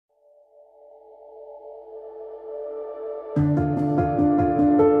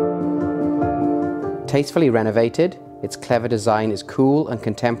Tastefully renovated, its clever design is cool and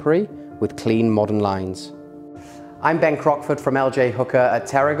contemporary with clean modern lines. I'm Ben Crockford from LJ Hooker at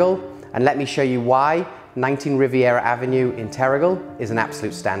Terrigal, and let me show you why 19 Riviera Avenue in Terrigal is an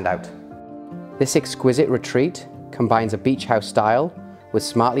absolute standout. This exquisite retreat combines a beach house style with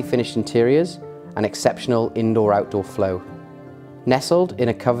smartly finished interiors and exceptional indoor-outdoor flow. Nestled in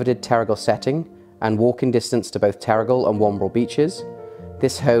a coveted Terrigal setting and walking distance to both Terrigal and Womble beaches,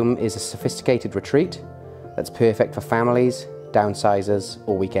 this home is a sophisticated retreat that's perfect for families, downsizers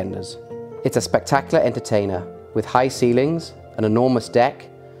or weekenders. It's a spectacular entertainer with high ceilings, an enormous deck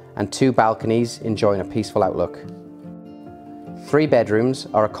and 2 balconies enjoying a peaceful outlook. 3 bedrooms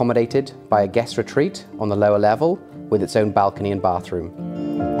are accommodated by a guest retreat on the lower level with its own balcony and bathroom.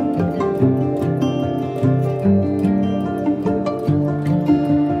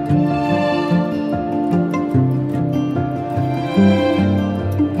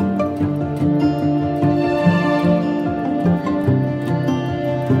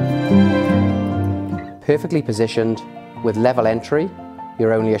 Perfectly positioned with level entry,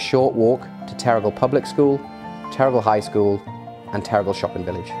 you're only a short walk to Terrigal Public School, Terrigal High School and Terrigal Shopping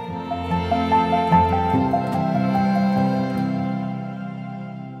Village.